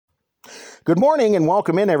Good morning and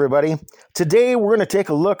welcome in, everybody. Today we're going to take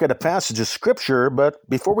a look at a passage of Scripture, but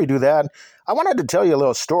before we do that, I wanted to tell you a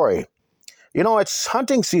little story. You know, it's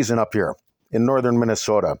hunting season up here in northern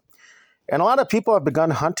Minnesota, and a lot of people have begun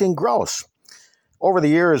hunting grouse. Over the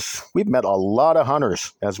years, we've met a lot of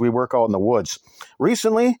hunters as we work out in the woods.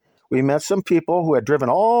 Recently, we met some people who had driven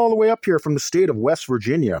all the way up here from the state of West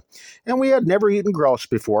Virginia, and we had never eaten grouse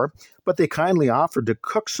before, but they kindly offered to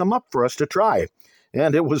cook some up for us to try.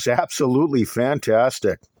 And it was absolutely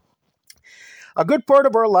fantastic. A good part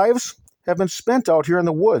of our lives have been spent out here in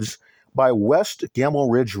the woods by West Gemmel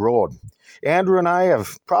Ridge Road. Andrew and I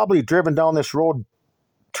have probably driven down this road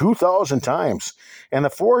 2,000 times, and the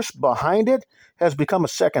forest behind it has become a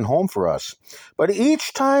second home for us. But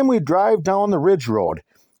each time we drive down the ridge road,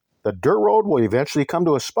 the dirt road will eventually come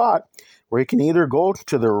to a spot where you can either go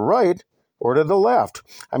to the right or to the left.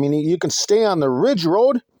 I mean, you can stay on the ridge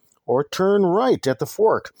road or turn right at the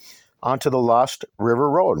fork onto the Lost River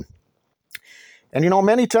Road. And you know,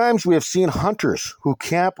 many times we have seen hunters who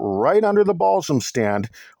camp right under the balsam stand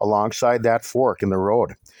alongside that fork in the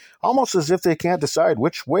road, almost as if they can't decide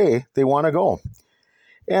which way they want to go.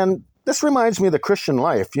 And this reminds me of the Christian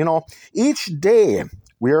life. You know, each day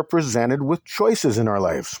we are presented with choices in our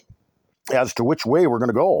lives as to which way we're going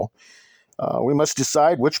to go. We must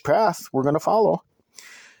decide which path we're going to follow.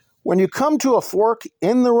 When you come to a fork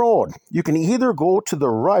in the road, you can either go to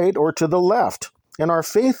the right or to the left. And our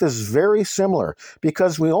faith is very similar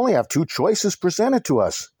because we only have two choices presented to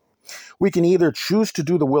us. We can either choose to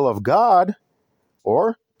do the will of God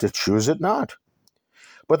or to choose it not.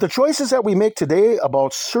 But the choices that we make today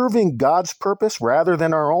about serving God's purpose rather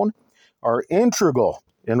than our own are integral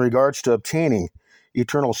in regards to obtaining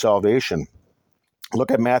eternal salvation.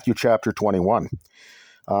 Look at Matthew chapter 21.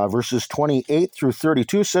 Verses 28 through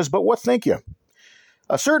 32 says, "But what think you?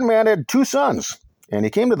 A certain man had 2 sons, and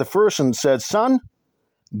he came to the first and said, 'Son,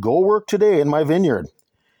 go work today in my vineyard.'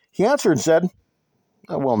 He answered and said,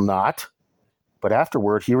 'I will not.' But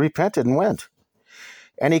afterward he repented and went.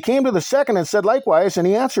 And he came to the second and said likewise, and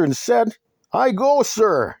he answered and said, 'I go,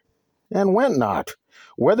 sir,' and went not.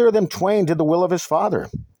 Whether of them twain did the will of his father?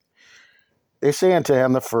 They say unto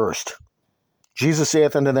him the first. Jesus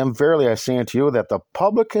saith unto them, Verily I say unto you, that the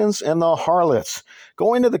publicans and the harlots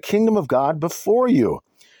go into the kingdom of God before you.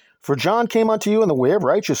 For John came unto you in the way of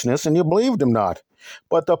righteousness, and you believed him not.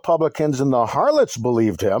 But the publicans and the harlots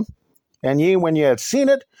believed him. And ye, when ye had seen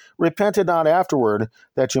it, repented not afterward,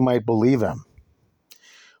 that you might believe him."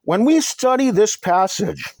 When we study this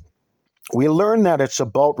passage, we learn that it's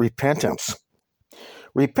about repentance.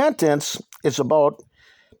 Repentance is about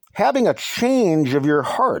having a change of your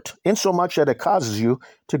heart, insomuch that it causes you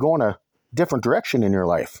to go in a different direction in your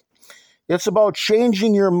life. It's about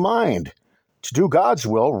changing your mind to do God's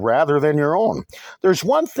will rather than your own. There's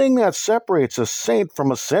one thing that separates a saint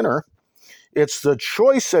from a sinner. It's the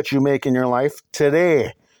choice that you make in your life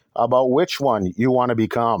today about which one you want to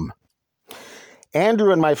become.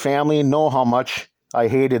 Andrew and my family know how much I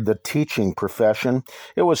hated the teaching profession.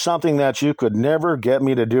 It was something that you could never get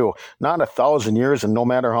me to do, not 1,000 years and no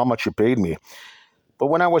matter how much you paid me. But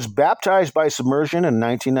when I was baptized by submersion in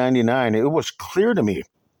 1999, it was clear to me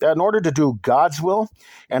that in order to do God's will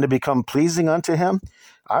and to become pleasing unto him,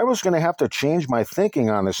 I was going to have to change my thinking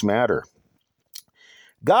on this matter.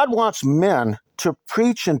 God wants men to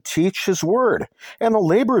preach and teach his word, and the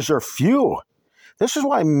laborers are few. This is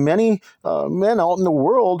why many men out in the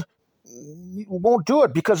world won't do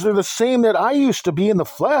it, because they're the same that I used to be in the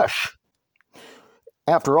flesh.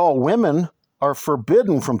 After all, women are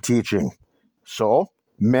forbidden from teaching. So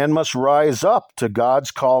men must rise up to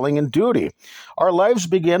God's calling and duty. Our lives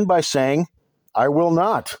begin by saying, "I will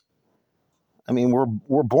not." I mean,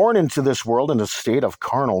 we're born into this world in a state of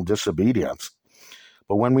carnal disobedience.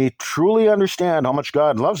 But when we truly understand how much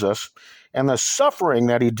God loves us and the suffering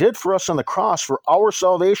that he did for us on the cross for our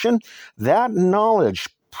salvation, that knowledge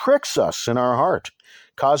pricks us in our heart,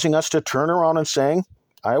 causing us to turn around and saying,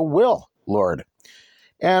 "I will, Lord."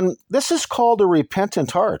 And this is called a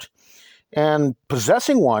repentant heart. And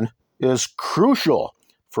possessing one is crucial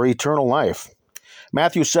for eternal life.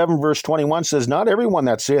 Matthew 7, verse 21 says, "Not everyone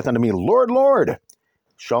that saith unto me, Lord, Lord,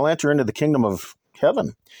 shall enter into the kingdom of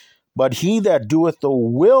heaven, but he that doeth the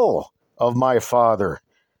will of my Father,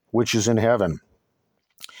 which is in heaven."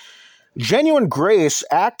 Genuine grace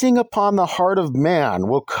acting upon the heart of man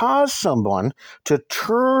will cause someone to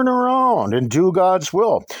turn around and do God's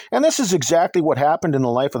will. And this is exactly what happened in the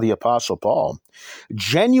life of the Apostle Paul.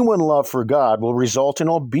 Genuine love for God will result in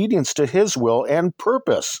obedience to his will and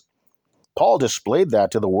purpose. Paul displayed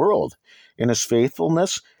that to the world in his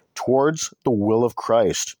faithfulness towards the will of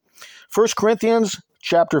Christ. 1 Corinthians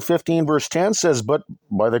chapter 15, verse 10 says, "But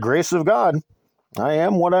by the grace of God, I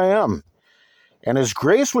am what I am. And his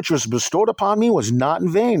grace which was bestowed upon me was not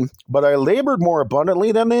in vain, but I labored more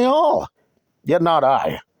abundantly than they all. Yet not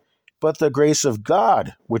I, but the grace of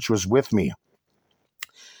God which was with me."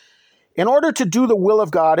 In order to do the will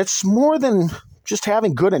of God, it's more than just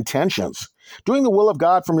having good intentions. Doing the will of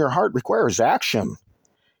God from your heart requires action.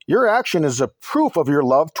 Your action is a proof of your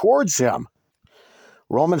love towards him.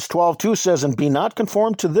 Romans 12:2 says, "And be not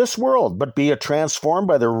conformed to this world, but be transformed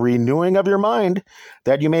by the renewing of your mind,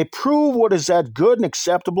 that you may prove what is that good and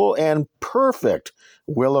acceptable and perfect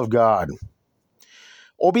will of God."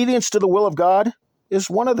 Obedience to the will of God is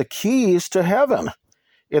one of the keys to heaven.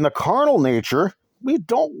 In the carnal nature, we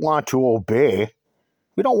don't want to obey.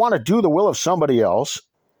 We don't want to do the will of somebody else.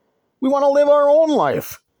 We want to live our own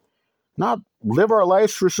life, not live our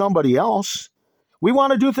lives for somebody else. We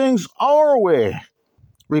want to do things our way.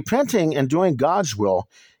 Repenting and doing God's will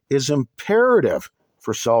is imperative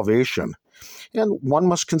for salvation. And one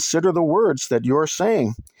must consider the words that you're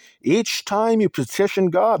saying each time you petition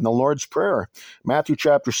God in the Lord's Prayer. Matthew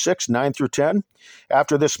chapter 6, 9 through 10.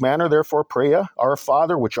 "After this manner, therefore, pray, Our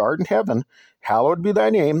Father which art in heaven, hallowed be thy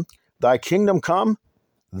name. Thy kingdom come,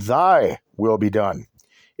 thy will be done,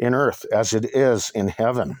 in earth as it is in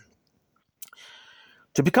heaven."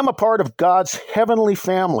 To become a part of God's heavenly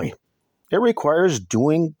family, it requires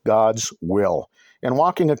doing God's will and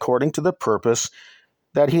walking according to the purpose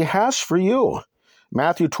that he has for you.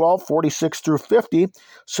 Matthew 12:46 through 50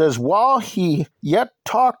 says, "While he yet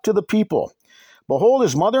talked to the people, behold,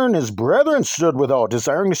 his mother and his brethren stood without,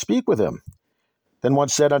 desiring to speak with him. Then one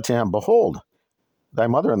said unto him, Behold, thy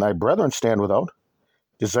mother and thy brethren stand without,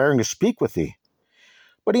 desiring to speak with thee.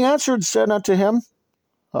 But he answered and said unto him,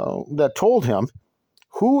 that told him,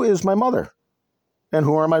 Who is my mother? And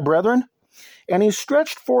who are my brethren? And he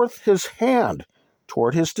stretched forth his hand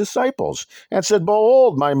toward his disciples, and said,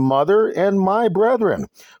 Behold, my mother and my brethren.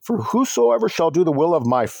 For whosoever shall do the will of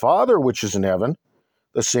my Father which is in heaven,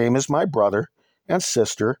 the same is my brother and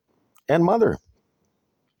sister and mother."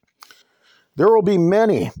 There will be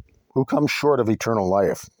many who come short of eternal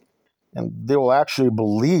life, and they will actually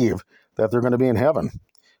believe that they're going to be in heaven.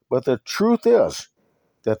 But the truth is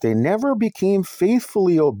that they never became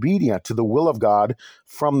faithfully obedient to the will of God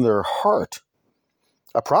from their heart.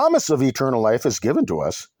 A promise of eternal life is given to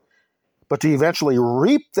us, but to eventually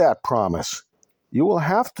reap that promise, you will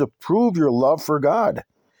have to prove your love for God,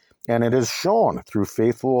 and it is shown through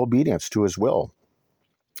faithful obedience to his will.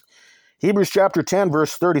 Hebrews chapter 10,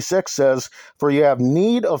 verse 36 says, "For you have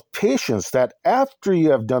need of patience, that after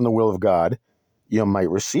you have done the will of God, you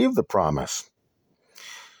might receive the promise."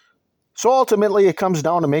 So ultimately, it comes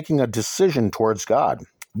down to making a decision towards God.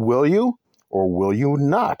 Will you or will you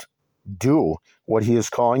not do what he is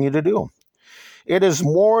calling you to do? It is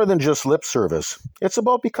more than just lip service. It's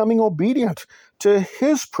about becoming obedient to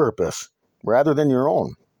his purpose rather than your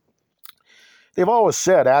own. They've always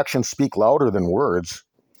said actions speak louder than words.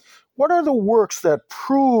 What are the works that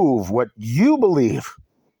prove what you believe?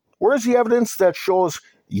 Where's the evidence that shows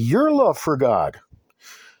your love for God?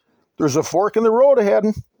 There's a fork in the road ahead,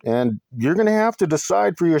 and you're going to have to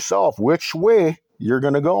decide for yourself which way you're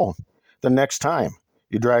going to go the next time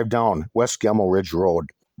you drive down West Gemmel Ridge Road.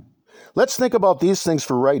 Let's think about these things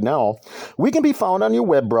for right now. We can be found on your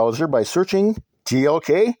web browser by searching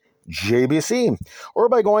TLK JBC, or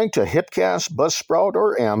by going to Hipcast, Buzzsprout,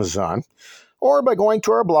 or Amazon, or by going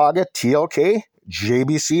to our blog at tlkjbc.com.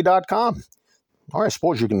 Or I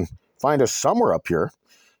suppose you can find us somewhere up here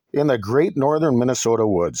in the great northern Minnesota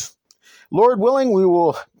woods. Lord willing, we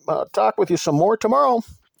will talk with you some more tomorrow.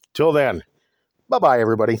 Till then, bye-bye,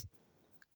 everybody.